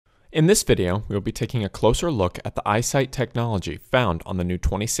In this video, we will be taking a closer look at the Eyesight technology found on the new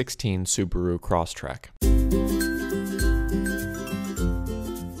 2016 Subaru Crosstrek.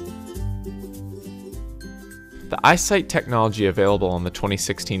 The Eyesight technology available on the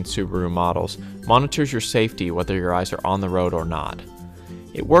 2016 Subaru models monitors your safety whether your eyes are on the road or not.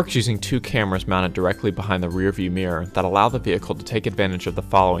 It works using two cameras mounted directly behind the rearview mirror that allow the vehicle to take advantage of the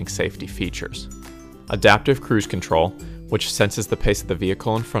following safety features: adaptive cruise control, which senses the pace of the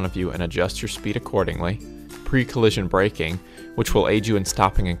vehicle in front of you and adjusts your speed accordingly; pre-collision braking, which will aid you in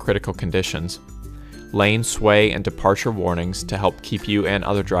stopping in critical conditions; lane sway and departure warnings to help keep you and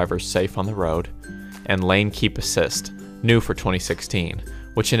other drivers safe on the road; and lane keep assist, new for 2016,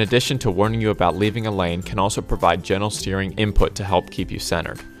 which in addition to warning you about leaving a lane can also provide gentle steering input to help keep you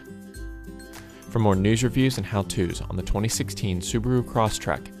centered. For more news, reviews, and how-tos on the 2016 Subaru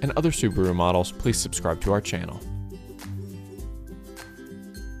Crosstrek and other Subaru models, please subscribe to our channel.